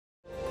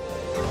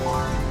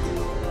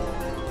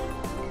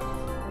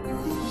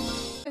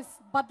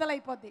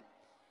బద్దలైపోద్ది.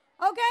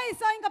 Okay,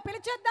 so ఇంకా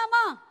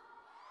పిలిచేద్దామా?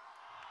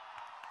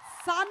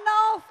 Son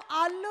of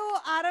Allu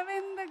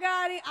Arvind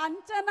గారి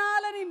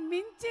అంచనాలని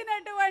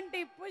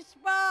మించినటువంటి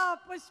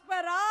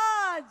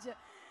పుష్పరాజ్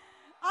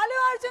అల్లు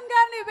అర్జున్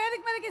గారిని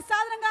వేదిక మీదకి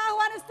సాధారణంగా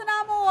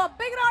ఆహ్వానిస్తున్నాము.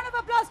 Big round of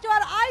applause to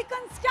our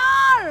icon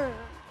star.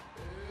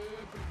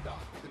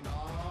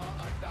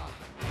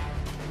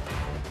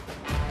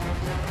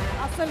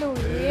 అసలు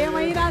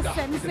ఏమైనా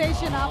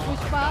సెన్సేషన్ ఆ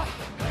పుష్ప.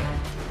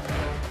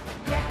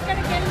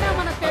 ఎక్కడికి వెళ్ళినా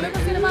మన తెలుగు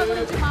సినిమా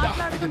గురించి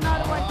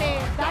మాట్లాడుతున్నారు అంటే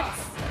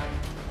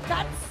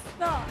that's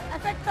the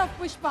effect of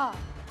Pushpa.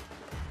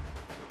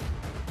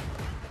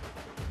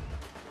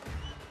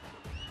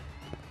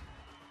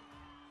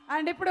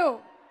 And ఇప్పుడు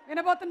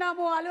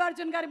వినబోతున్నాము అల్లు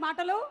అర్జున్ గారి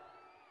మాటలు.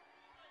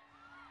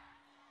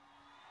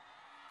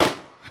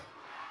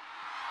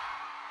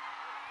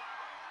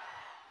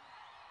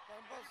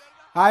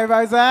 హాయ్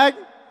వైజాగ్,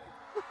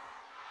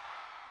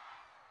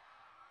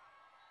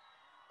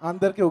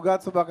 అందరికీ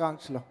ఉగాది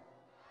శుభాకాంక్షలు.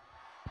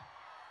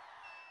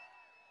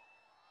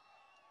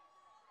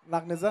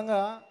 నాకు నిజంగా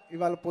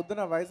ఇవాళ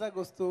పొద్దున వైజాగ్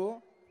వస్తూ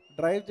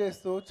డ్రైవ్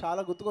చేస్తూ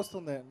చాలా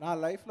గుర్తుకొస్తుంది. నా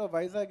లైఫ్లో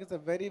Vizag is a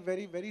very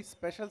very very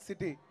special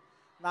city.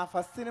 నా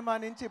ఫస్ట్ సినిమా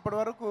నుంచి ఇప్పటి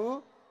వరకు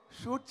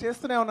షూట్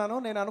చేస్తూనే ఉన్నాను.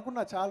 నేను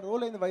అనుకున్నా చాలా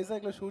రోజులైంది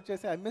వైజాగ్లో షూట్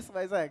చేసి. I miss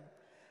Vizag.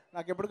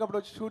 నాకు ఎప్పటికప్పుడు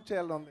వచ్చి షూట్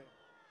చేయాలని ఉంది.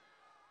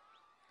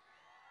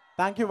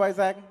 Thank you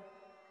Vizag,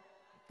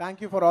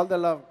 thank you for all the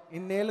love.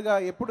 ఇన్నేళ్ళుగా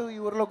ఎప్పుడు ఈ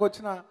ఊరిలోకి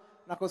వచ్చినా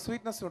నాకు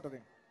స్వీట్నెస్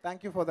ఉంటుంది.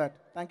 Thank you for that,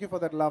 thank you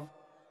for that love.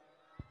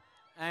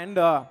 And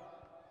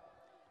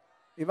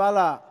ఇవాళ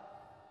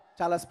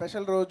చాలా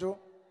స్పెషల్ రోజు,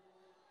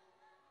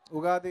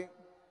 ఉగాది.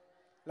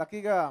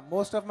 లక్కీగా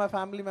most of my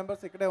family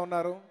members ఇక్కడే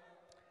ఉన్నారు.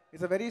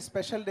 It's a very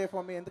special day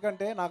for me.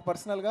 ఎందుకంటే నాకు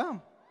పర్సనల్గా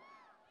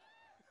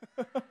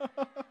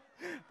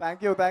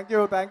thank you thank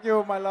you thank you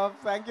my love,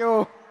 thank you.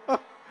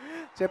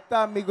 చెప్తా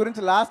మీ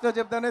గురించి లాస్ట్లో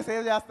చెప్తానే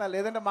సేవ్ చేస్తున్నా,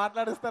 లేదంటే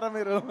మాట్లాడిస్తారా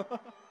మీరు.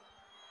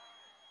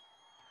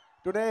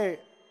 టుడే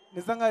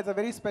నిజంగా it's a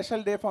very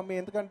special day for me.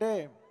 ఎందుకంటే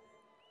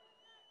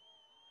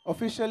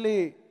ఒఫిషియల్లీ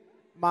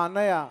మా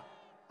అన్నయ్య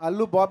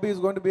Allu Bobby is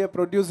going to be a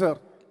producer.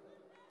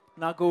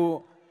 నాకు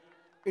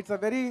ఇట్స్ అ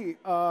వెరీ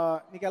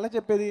నీకు ఎలా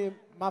చెప్పేది,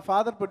 మా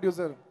ఫాదర్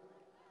ప్రొడ్యూసర్,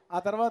 ఆ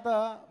తర్వాత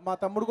మా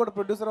తమ్ముడు కూడా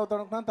ప్రొడ్యూసర్ అవుతాడు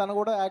అనుకున్నాను, తను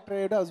కూడా యాక్టర్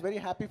అయ్యాడు. I was very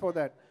happy for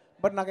that.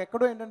 But నాకు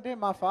ఎక్కడో ఏంటంటే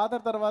మా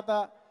ఫాదర్ తర్వాత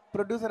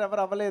ప్రొడ్యూసర్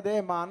ఎవరు అవ్వలేదే.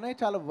 మా అన్నయ్య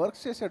చాలా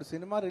వర్క్స్ చేశాడు,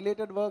 cinema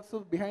related works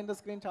behind the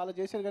screen చాలా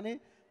చేశాడు, కానీ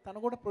తను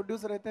కూడా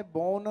ప్రొడ్యూసర్ అయితే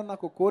బాగుందని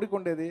నాకు కోరిక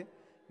ఉండేది.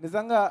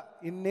 నిజంగా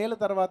ఇన్నేళ్ళ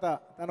తర్వాత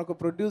తను ఒక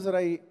ప్రొడ్యూసర్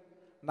అయ్యి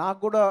నాకు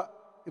కూడా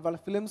ఇవాళ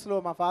ఫిలిమ్స్లో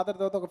మా ఫాదర్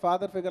తర్వాత ఒక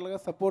ఫాదర్ ఫిగర్గా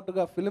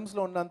సపోర్ట్గా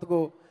ఫిలిమ్స్లో ఉన్నందుకు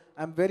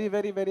I'm very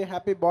very very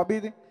happy Bobby.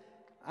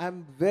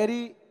 I'm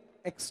very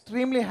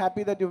extremely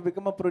happy that you've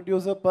become a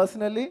producer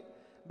personally,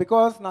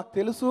 because నాకు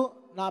తెలుసు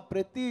నా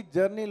ప్రతి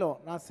జర్నీలో,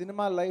 నా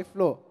సినిమా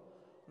లైఫ్లో,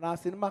 నా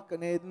సినిమా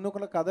నేను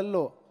ఎన్నుకున్న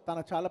కథల్లో తన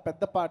చాలా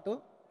పెద్ద పార్ట్.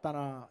 తన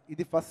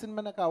ఇది ఫస్ట్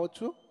సినిమానే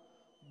కావచ్చు,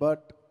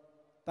 బట్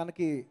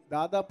తనకి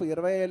దాదాపు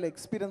 20 ఏళ్ళ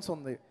ఎక్స్పీరియన్స్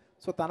ఉంది.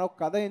 సో తన ఒక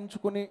కథ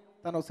ఎంచుకుని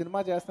తను ఒక సినిమా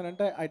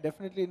చేస్తానంటే ఐ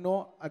డెఫినెట్లీ నో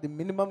అది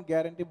మినిమం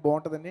గ్యారంటీ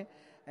బాగుంటుందని.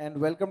 And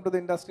welcome to the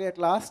industry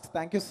at last.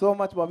 Thank you so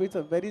much Bobby,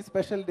 it's a very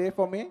special day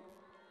for me.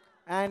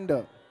 And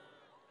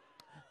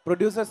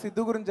producer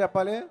Siddhu గురించి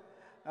చెప్పాలి.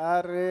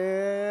 అరే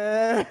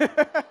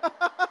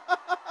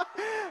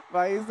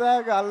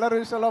వైజాగ్ అల్లరి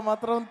విషయంలో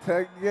మాత్రం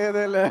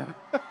తగ్గేదేలే.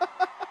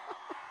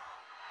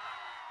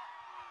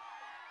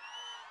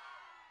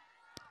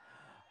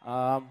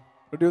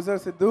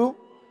 ప్రొడ్యూసర్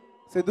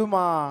సిద్ధు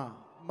మా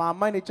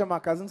అమ్మాయిని ఇచ్చాం, మా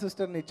కజిన్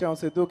సిస్టర్ని ఇచ్చాం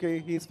సిద్ధుకి,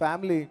 హీస్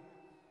ఫ్యామిలీ.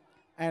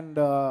 అండ్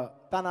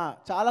తన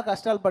చాలా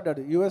కష్టాలు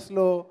పడ్డాడు.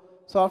 యూఎస్లో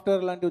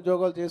సాఫ్ట్వేర్ లాంటి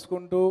ఉద్యోగాలు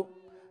చేసుకుంటూ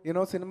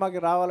సినిమాకి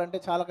రావాలంటే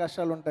చాలా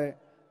కష్టాలు ఉంటాయి.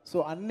 సో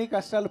అన్ని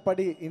కష్టాలు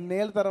పడి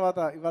ఇన్నేళ్ళ తర్వాత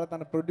ఇవాళ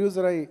తన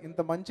ప్రొడ్యూసర్ అయ్యి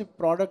ఇంత మంచి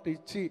ప్రోడక్ట్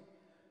ఇచ్చి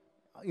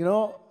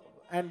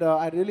and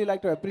I really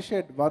like to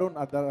appreciate Varun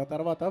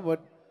తర్వాత.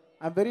 But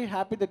I'm very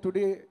happy that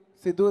today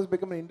Sidhu has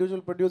become an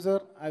individual producer.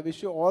 I wish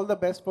you all the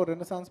best for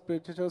Renaissance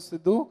Pictures,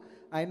 Sidhu.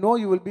 I know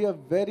you will be a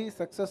very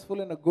successful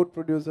and a good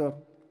producer.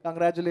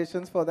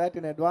 Congratulations for that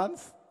in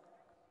advance.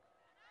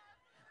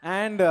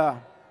 And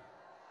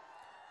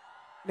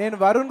నేను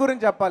వరుణ్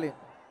గురించి చెప్పాలి.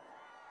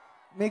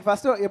 మీకు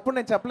first ఎప్పుడు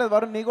నేను చెప్పలేదు,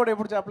 వరుణ్ నీ కూడా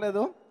ఎప్పుడు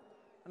చెప్పలేదు.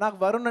 నాకు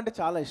వరుణ్ అంటే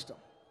చాలా ఇష్టం,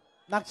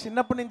 నాకు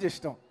చిన్నప్పటి నుంచి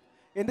ఇష్టం.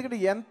 ఎందుకంటే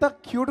ఎంత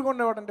క్యూట్గా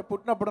ఉండేవాడు అంటే,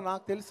 పుట్టినప్పుడు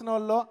నాకు తెలిసిన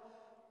వాళ్ళు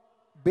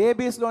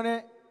బేబీస్లోనే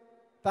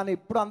తను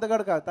ఇప్పుడు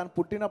అందగాడు కాదు, తను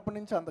పుట్టినప్పటి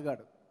నుంచి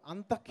అందగాడు,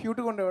 అంత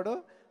క్యూట్గా ఉండేవాడు.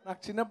 నాకు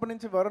చిన్నప్పటి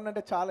నుంచి వరుణ్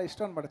అంటే చాలా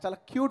ఇష్టం అనమాట, చాలా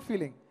క్యూట్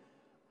ఫీలింగ్.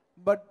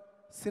 బట్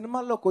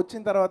సినిమాల్లోకి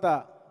వచ్చిన తర్వాత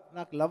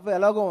నాకు లవ్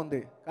ఎలాగో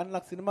ఉంది, కానీ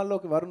నాకు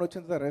సినిమాల్లోకి వరుణ్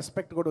వచ్చిన తర్వాత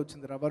రెస్పెక్ట్ కూడా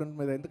వచ్చింది వరుణ్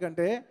మీద.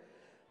 ఎందుకంటే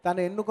తను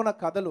ఎన్నుకున్న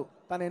కథలు,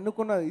 తను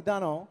ఎన్నుకున్న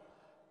విధానం,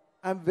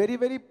 I'm very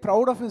very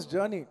proud of his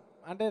journey.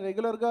 అంటే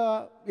రెగ్యులర్గా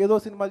ఏదో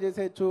సినిమాలు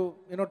చేసేయచ్చు,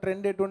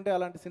 ట్రెండ్ ఎటుంటే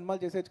అలాంటి సినిమాలు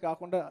చేసేయచ్చు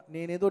కాకుండా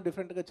నేనేదో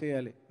డిఫరెంట్గా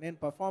చేయాలి, నేను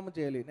పర్ఫామ్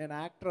చేయాలి, నేను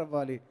యాక్టర్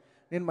అవ్వాలి,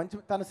 నేను మంచి.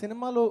 తన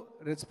సినిమాలు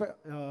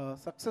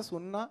సక్సెస్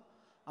ఉన్నా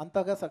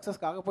అంతగా సక్సెస్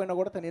కాకపోయినా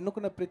కూడా తను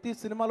ఎన్నుకున్న ప్రతి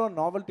సినిమాలో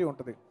నావెల్టీ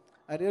ఉంటుంది.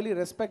 I really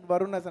respect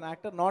Varun as an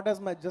actor, not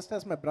as my just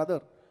as my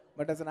brother.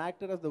 But as an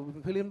actor as the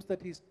films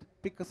that he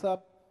picks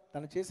up,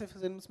 తను చేసే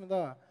ఫిలిమ్స్ మీద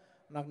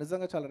నాకు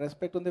నిజంగా చాలా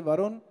రెస్పెక్ట్ ఉంది.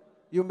 Varun,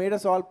 you made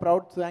us all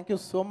proud. Thank you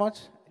so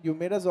much. You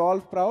made us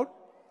all proud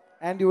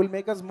and you will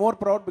make us more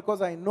proud because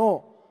I know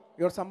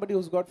you're somebody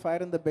who's got fire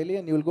in the belly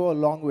and you will go a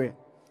long way.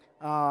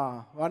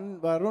 One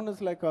Varun is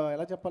like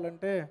ela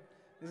cheppalante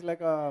is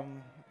like a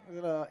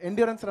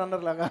endurance runner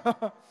laga.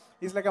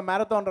 He's like a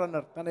marathon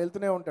runner. Tanu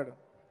eltune untadu.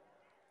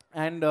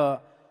 And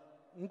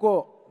inko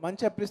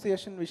manchi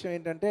appreciation vishayam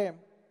entante,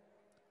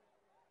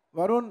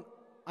 Varun,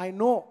 I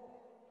know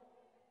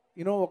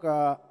oka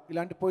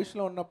ilanti position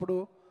lo unnappudu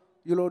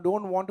you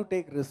don't want to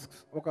take risks.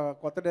 Oka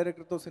kotta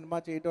director tho cinema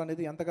cheyadam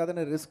anedi anta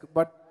kadane risk,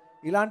 but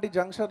ఇలాంటి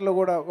జంక్షన్లో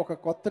కూడా ఒక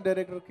కొత్త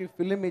డైరెక్టర్కి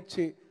film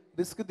ఇచ్చి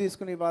risk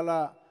తీసుకుని ఇవాళ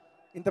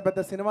ఇంత పెద్ద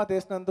cinema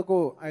తీసినందుకు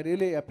I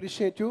really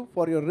appreciate you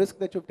for your risk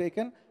that you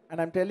taken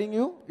and I'm telling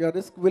you your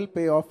risk will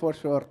pay of for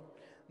sure.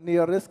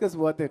 Your risk is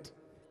worth it.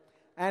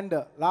 And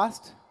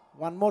last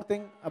one more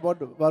thing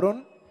about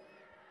Varun.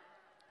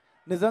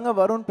 నిజంగా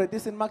వరుణ్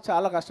ప్రతి సినిమాకి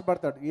చాలా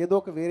కష్టపడతాడు, ఏదో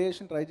ఒక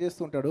variation try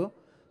చేస్తుంటాడు.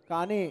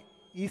 కానీ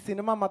ఈ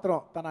cinema మాత్రం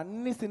తన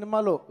అన్ని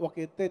సినిమాలు ఒక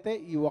ఎత్తు అయితే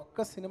ఈ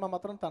ఒక్క సినిమా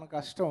మాత్రం తన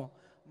కష్టం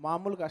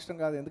మామూలు కష్టం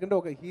కాదు. ఎందుకంటే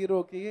ఒక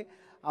హీరోకి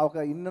ఆ ఒక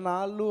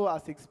ఇన్నాళ్ళు ఆ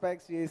సిక్స్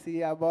ప్యాక్స్ చేసి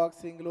ఆ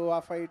బాక్సింగ్లు ఆ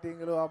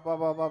ఫైటింగ్లు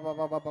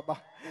అబ్బాబాబాబాబాబా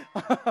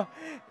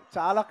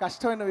చాలా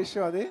కష్టమైన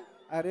విషయం అది.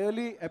 I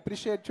really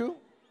appreciate you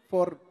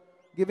for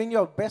giving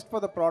your best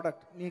for the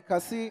product. నీ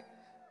కసి,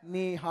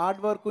 నీ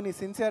హార్డ్ వర్క్, నీ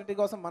సిన్సియారిటీ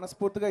కోసం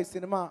మనస్ఫూర్తిగా ఈ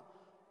సినిమా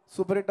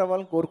సూపర్ హిట్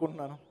అవ్వాలని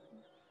కోరుకుంటున్నాను.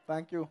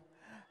 Thank you.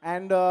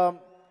 And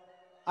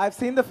I have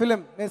seen the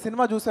film. నేను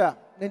సినిమా చూసా,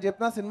 నేను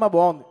చెప్పిన సినిమా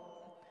బాగుంది.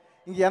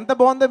 ఎంత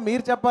బాగుందో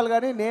మీరు చెప్పాలి,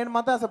 కానీ నేను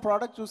మాత్రం అసలు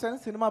ప్రోడక్ట్ చూసాను,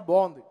 సినిమా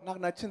బాగుంది, నాకు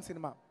నచ్చిన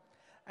సినిమా.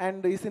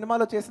 అండ్ ఈ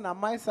సినిమాలో చేసిన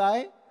అమ్మాయి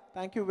Sai,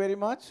 thank you very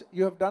much.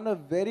 You have done a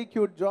very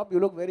cute job. You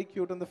look very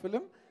cute in the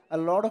film. A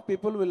lot of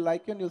people will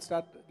like you and you'll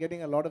start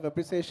getting a lot of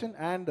appreciation.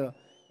 And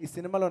ఈ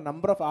సినిమాలో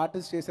number of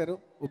artist చేశారు.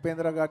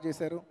 ఉపేంద్ర గారు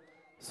చేశారు,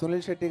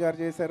 సునీల్ శెట్టి గారు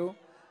చేశారు,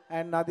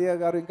 and Nadia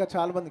గారు, ఇంకా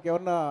చాలామందికి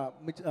ఎవరన్నా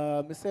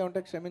మిస్ అయ్యి ఉంటే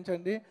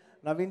క్షమించండి.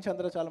 నవీన్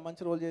చంద్ర చాలా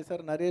మంచి రోల్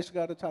చేశారు, నరేష్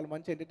గారు చాలా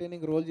మంచి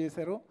ఎంటర్టైనింగ్ రోల్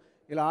చేశారు.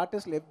 ఇలా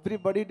ఆర్టిస్టులు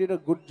everybody did a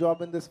good job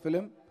in this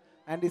film.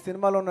 And ఈ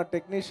సినిమాలో ఉన్న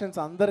టెక్నీషియన్స్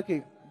అందరికీ,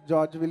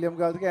 జార్జ్ విలియం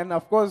గారికి, అండ్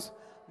అఫ్ కోర్స్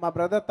మా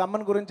బ్రదర్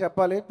తమన్ గురించి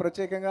చెప్పాలి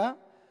ప్రత్యేకంగా.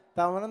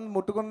 తమన్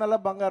ముట్టుకున్నలా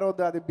బంగారు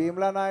అవుద్ది. అది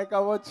భీమ్లా నాయక్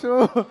అవ్వచ్చు,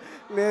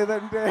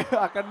 లేదంటే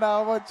అఖండ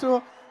అవ్వచ్చు,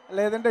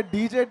 లేదంటే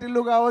డీజే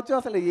టిల్లు కావచ్చు,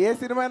 అసలు ఏ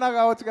సినిమా అయినా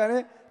కావచ్చు, కానీ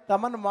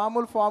తమన్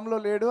మామూలు ఫామ్లో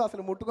లేడు.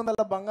 అసలు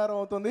ముట్టుకున్నలా బంగారం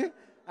అవుతుంది.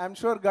 I'm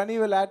sure Ghani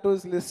will add to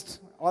his list.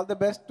 All the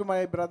best to my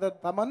brother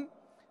Taman,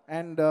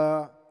 and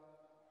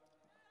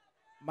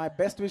my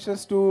best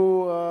wishes to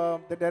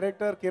the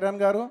director Kiran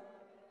garu.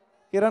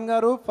 Kiran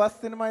garu, first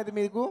cinema ఇది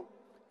మీకు,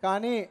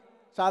 కానీ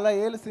చాలా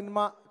ఏళ్ళ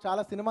సినిమా,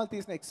 చాలా సినిమాలు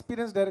తీసిన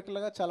ఎక్స్పీరియన్స్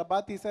డైరెక్టర్గా చాలా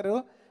బాగా తీశారు.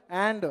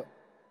 అండ్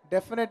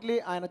డెఫినెట్లీ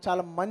ఆయన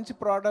చాలా మంచి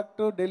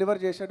ప్రోడక్ట్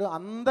డెలివర్ చేశాడు.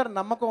 అందరు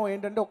నమ్మకం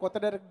ఏంటంటే ఒక కొత్త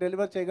డైరెక్టర్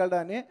డెలివర్ చేయగలడా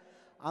అని.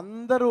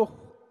 అందరూ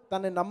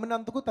తనని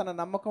నమ్మినందుకు తన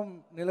నమ్మకం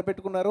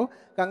నిలబెట్టుకున్నారు.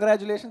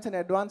 Congratulations in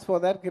advance for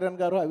that Kiran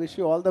గారు. I wish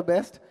you all the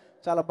best.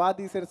 చాలా బాగా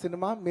తీశారు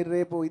సినిమా. మీరు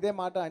రేపు ఇదే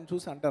మాట ఆయన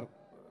చూసి అంటారు,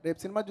 రేపు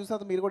సినిమా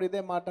చూసినంత మీరు కూడా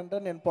ఇదే మాట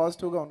అంటారు. నేను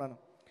పాజిటివ్గా ఉన్నాను.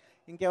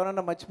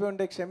 ఇంకెవరన్నా మర్చిపోయి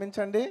ఉంటే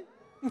క్షమించండి.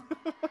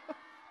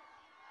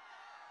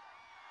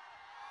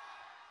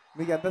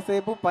 మీకు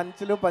ఎంతసేపు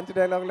పంచ్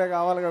డైలాగులే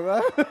కావాలి కదా,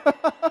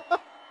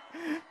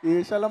 ఈ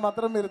విషయాల్లో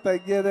మాత్రం మీరు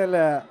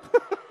తగ్గేదేలే.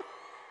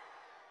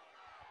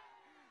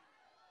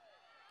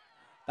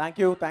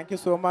 Thank you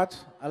so much.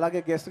 అలాగే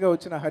గెస్ట్గా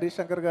వచ్చిన హరీష్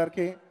శంకర్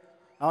గారికి,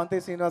 అవంతి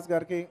శ్రీనివాస్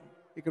గారికి,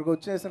 ఇక్కడికి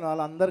వచ్చేసిన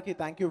వాళ్ళందరికీ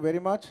థ్యాంక్ యూ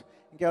వెరీ మచ్.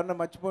 ఇంకెవరన్నా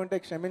మర్చిపోయింటే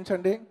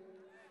క్షమించండి.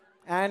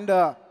 అండ్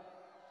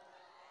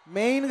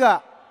మెయిన్గా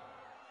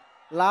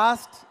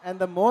last and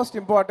the most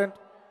important,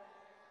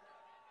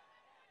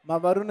 మా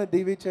వరుణ్ని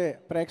దీవించే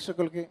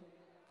ప్రేక్షకులకి,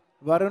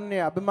 వరుణ్ని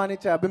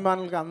అభిమానించే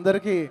అభిమానులకి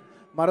అందరికీ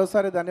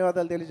మరోసారి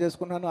ధన్యవాదాలు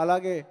తెలియజేసుకుంటున్నాను.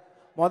 అలాగే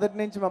మొదటి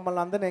నుంచి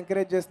మమ్మల్ని అందరిని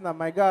ఎంకరేజ్ చేసిన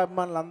మెగా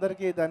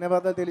అభిమానులందరికీ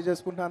ధన్యవాదాలు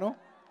తెలియజేసుకుంటున్నాను.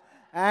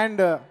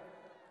 అండ్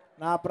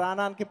నా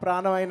ప్రాణానికి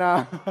ప్రాణమైన,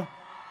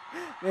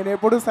 నేను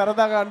ఎప్పుడూ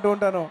సరదాగా అంటూ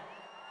ఉంటాను,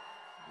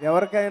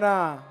 ఎవరికైనా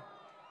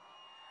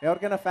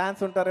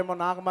ఫ్యాన్స్ ఉంటారేమో,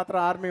 నాకు మాత్రం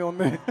ఆర్మీ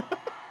ఉంది.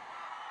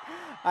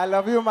 I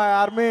love you my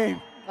army,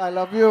 I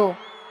love you.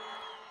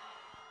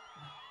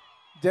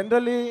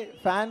 Generally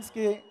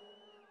ఫ్యాన్స్కి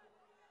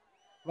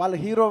వాళ్ళ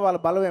హీరో వాళ్ళ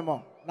బలమేమో,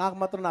 నాకు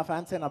మాత్రం నా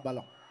ఫ్యాన్సే నా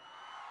బలం.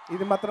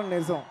 ఇది మాత్రం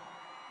నిజం.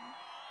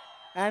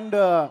 అండ్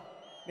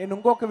నేను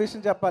ఇంకొక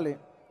విషయం చెప్పాలి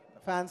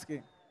ఫ్యాన్స్కి,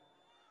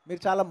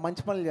 మీరు చాలా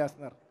మంచి పనులు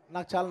చేస్తున్నారు,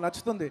 నాకు చాలా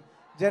నచ్చుతుంది.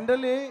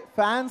 జనరలీ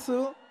ఫ్యాన్స్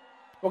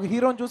ఒక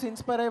హీరోని చూసి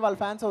ఇన్స్పైర్ అయ్యి వాళ్ళ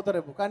ఫ్యాన్స్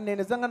అవుతారేమో, కానీ నేను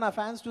నిజంగా నా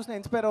ఫ్యాన్స్ చూసి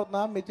ఇన్స్పైర్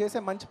అవుతున్నా. మీరు చేసే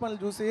మంచి పనులు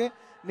చూసి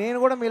నేను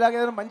కూడా మీలాగే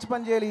ఏదైనా మంచి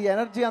పని చేయాలి, ఈ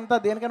ఎనర్జీ అంతా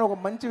దేనికైనా ఒక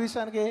మంచి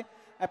విషయానికి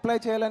అప్లై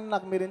చేయాలని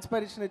నాకు మీరు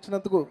ఇన్స్పిరేషన్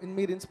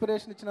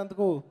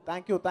ఇచ్చినందుకు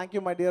thank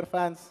you my dear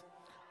fans.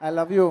 I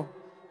love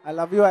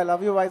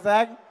you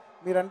Vizag.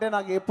 మీరంటే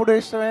నాకు ఎప్పుడు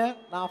ఇష్టమే.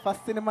 నా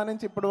ఫస్ట్ సినిమా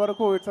నుంచి ఇప్పటి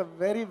వరకు it's a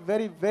very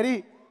very very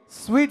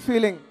sweet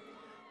feeling.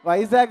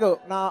 Vizag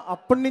నా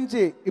అప్పటి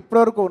నుంచి ఇప్పటి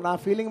వరకు నా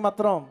ఫీలింగ్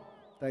మాత్రం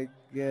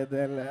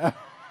తగ్గేదేలే.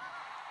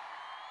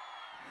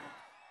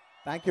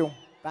 Thank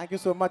you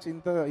so much.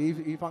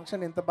 ఈ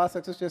ఫంక్షన్ ఇంత బాగా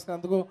సక్సెస్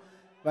చేసినందుకు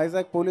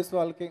వైజాగ్ పోలీస్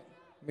వాళ్ళకి,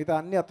 మిగతా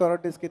అన్ని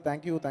అథారిటీస్కి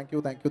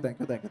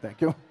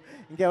థ్యాంక్ యూ.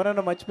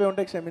 ఇంకెవరైనా మర్చిపోయి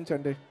ఉంటే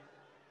క్షమించండి.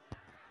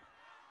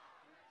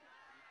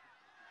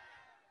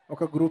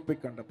 ఒక గ్రూప్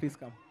పిక్ అంట, ప్లీజ్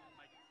కమ్.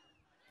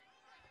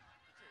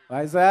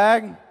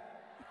 వైజాగ్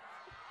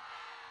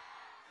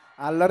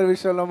అల్లరి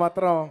విషయంలో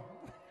మాత్రం